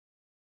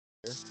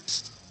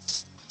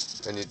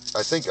And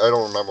I think, I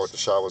don't remember what the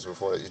shot was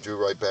before that. You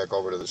drew right back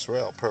over to this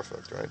rail.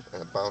 Perfect, right?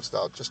 And it bounced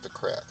out just a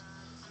crack.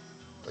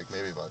 Like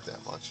maybe about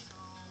that much.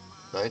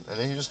 Right? And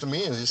then you just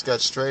immediately just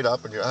got straight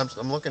up, and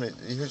I'm looking at,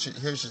 here's your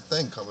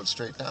thing coming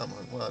straight down. I'm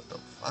like, what the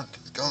fuck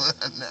is going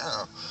on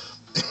now?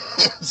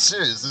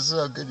 Serious, this is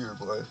how good you were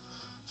playing.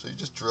 So you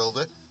just drilled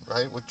it,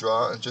 right, with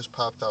draw, and just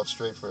popped out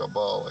straight for a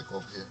ball, like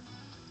over here.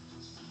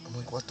 I'm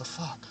like, what the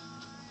fuck?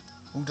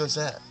 Who does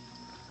that?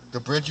 The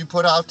bridge you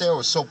put out there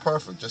was so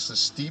perfect, just a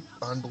steep,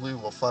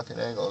 unbelievable fucking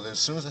angle. And as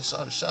soon as I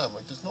saw the shot, I'm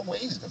like, there's no way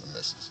he's gonna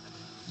miss this.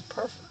 It's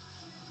perfect.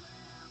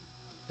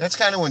 That's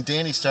kind of when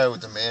Danny started with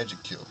the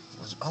magic cue.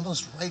 It was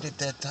almost right at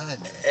that time,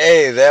 man.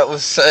 Hey, that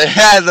was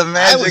yeah, the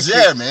magic. I was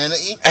there, man.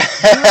 He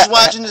was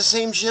watching the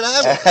same shit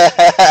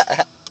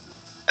I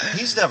was.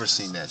 He's never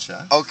seen that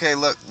shot. Okay,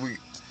 look,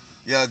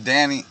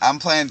 Danny. I'm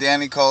playing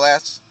Danny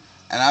Colats,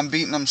 and I'm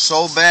beating him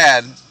so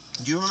bad.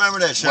 Do you remember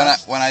that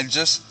shot? When I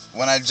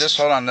just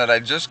hold on, that I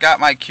just got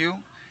my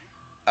cue,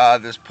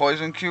 this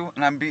poison cue,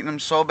 and I'm beating him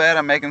so bad.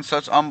 I'm making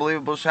such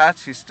unbelievable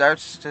shots. He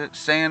starts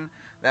saying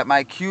that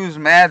my cue's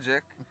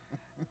magic,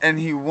 and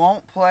he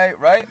won't play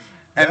right,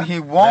 and Yeah, he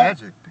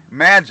won't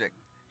magic.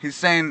 He's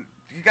saying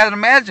you got a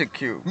magic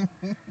cue.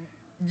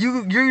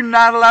 You're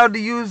not allowed to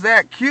use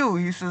that cue.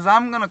 He says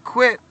I'm gonna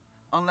quit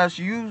unless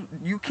you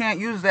can't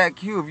use that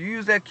cue. If you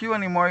use that cue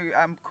anymore,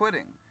 I'm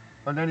quitting.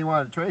 And then he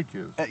wanted to trade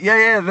cues.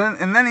 Yeah.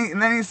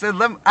 Then he said,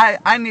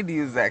 I need to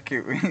use that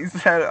cue. He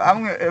said,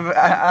 I'm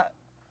gonna.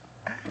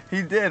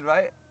 He did,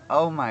 right?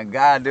 Oh my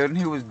God, dude. And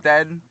he was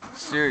dead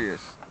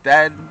serious.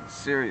 Dead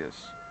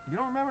serious. You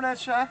don't remember that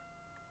shot?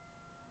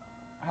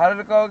 How did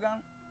it go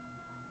again?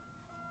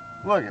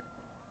 Look it.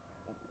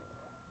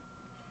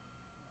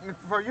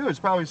 For you, it's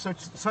probably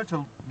such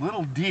a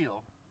little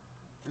deal.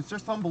 It's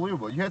just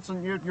unbelievable. You had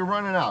some. You're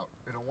running out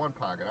in a one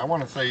pocket. I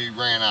want to say you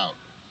ran out.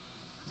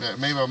 Yeah,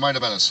 maybe it might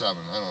have been a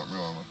 7. I don't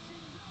remember.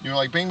 You were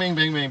like bing, bing,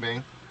 bing, bing,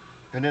 bing,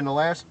 and then the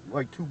last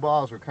like 2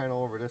 balls were kind of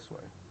over this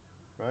way,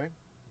 right?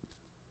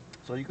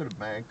 So you could have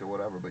banked or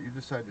whatever, but you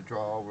decided to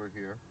draw over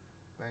here,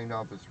 banged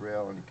off this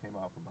rail, and you came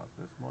off about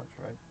this much,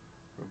 right?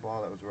 For a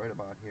ball that was right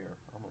about here,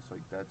 almost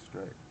like dead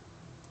straight.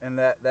 And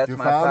that's You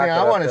my follow me? pocket I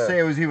up want to there. say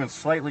it was even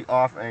slightly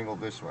off angle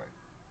this way,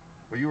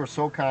 but you were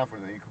so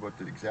confident that you could put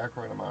the exact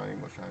right amount of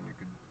English on. You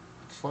could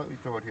slightly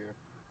throw it here,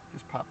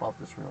 just pop off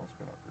this rail and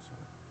spin up this way.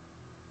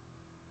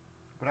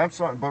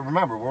 But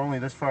remember, we're only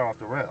this far off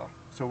the rail,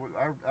 so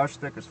our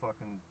stick is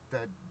fucking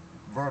dead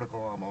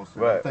vertical almost.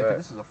 And I'm thinking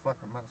this is a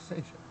fucking mouse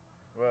station.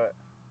 Right.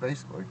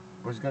 Basically,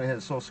 but he's gonna hit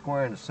it so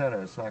square in the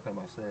center, it's not gonna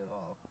mouse at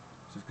all.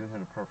 It's just gonna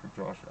hit a perfect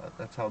draw shot.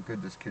 That's how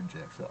good this kid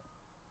jacks up.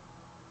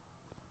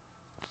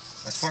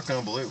 That's fucking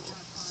unbelievable.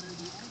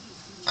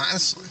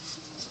 Honestly,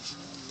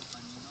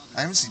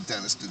 I haven't seen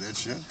Dennis do that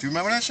shit. Do you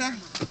remember that shot?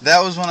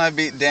 That was when I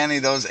beat Danny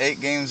those 8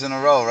 games in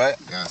a row, right?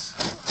 Yes.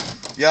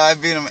 Yeah, I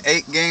beat him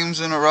 8 games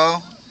in a row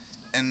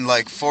in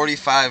like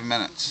 45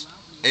 minutes.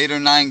 8 or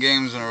 9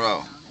 games in a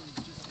row.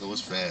 It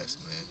was fast,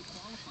 man.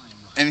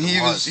 And he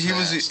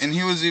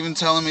was even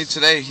telling me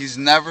today he's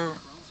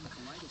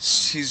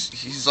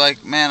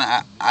like,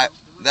 man, I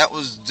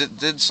that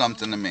did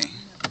something to me.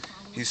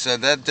 He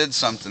said that did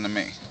something to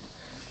me.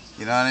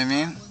 You know what I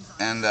mean?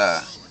 And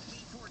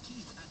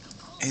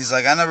he's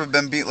like, I never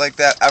been beat like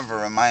that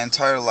ever in my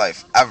entire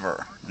life,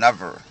 ever,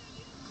 never.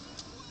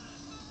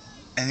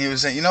 And he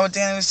was saying, you know what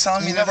Danny was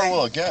telling me He never today?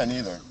 will again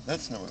either.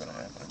 That's never gonna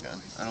happen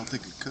again. I don't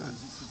think it could.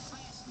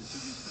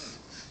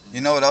 You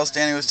know what else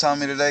Danny was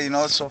telling me today? You know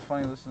what's so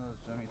funny? Listen to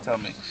this, Jimmy. Tell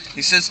me.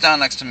 He sits down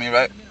next to me,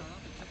 right?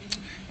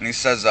 And he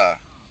says,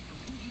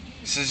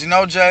 you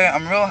know, Jay,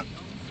 I'm real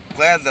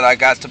glad that I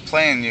got to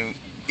playing you.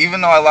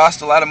 Even though I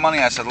lost a lot of money.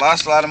 I said,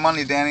 lost a lot of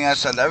money, Danny. I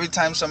said, every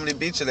time somebody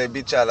beats you, they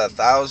beat you at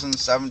 1,000,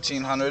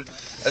 1,700.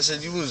 I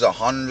said, you lose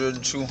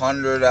 100,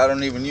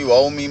 200. You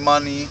owe me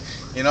money.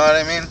 You know what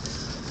I mean?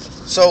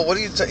 So what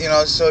do you,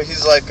 so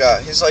he's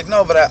like,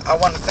 no, but I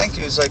want to thank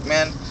you. He's like,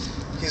 man,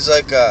 he's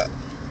like,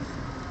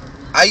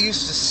 I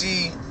used to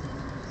see,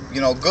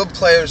 good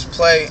players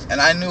play,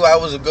 and I knew I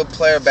was a good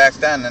player back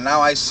then, and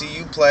now I see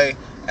you play,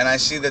 and I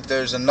see that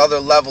there's another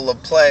level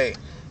of play,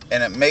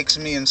 and it makes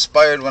me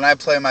inspired when I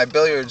play my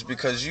billiards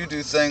because you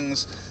do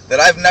things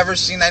that I've never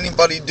seen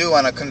anybody do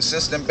on a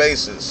consistent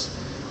basis.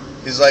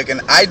 He's like,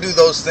 and I do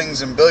those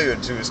things in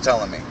billiards, he was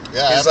telling me.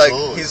 Yeah,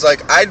 absolutely. He's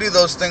like, I do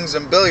those things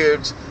in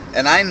billiards,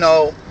 and I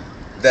know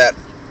that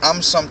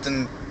I'm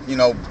something,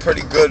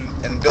 pretty good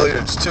in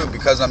billiards too,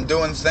 because I'm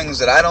doing things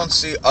that I don't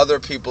see other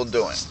people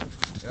doing.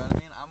 You know what I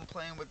mean? I'm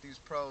playing with these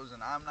pros,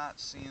 and I'm not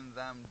seeing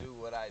them do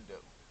what I do.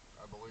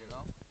 I believe it.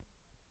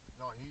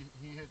 No, he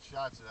hit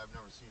shots that I've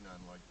never seen on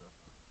like the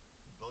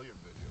billiard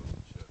videos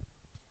and shit.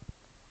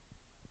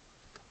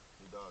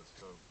 He does.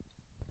 So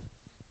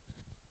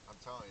I'm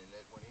telling you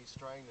that when he's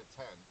trying the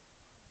 10,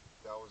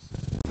 that was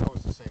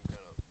the same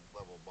kind of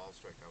level of ball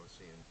strike I was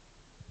seeing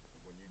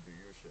when you do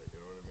your shit. You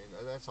know what I mean?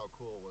 That's how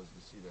cool it was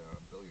to see that on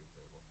a billiard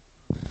table.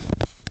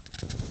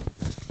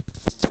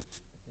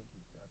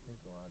 I think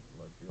a lot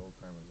like the old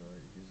timers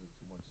already uses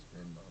too much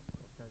spin.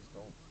 Those guys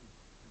don't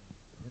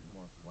hit more.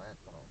 that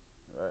bounce.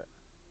 Right.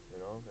 You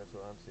know, that's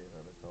what I'm seeing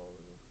on the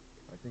television.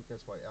 I think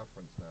that's why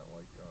Efren's not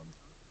like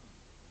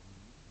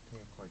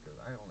can't quite.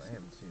 I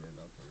haven't seen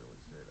enough to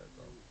really say that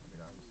though. I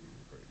mean, obviously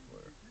he's a great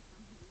player.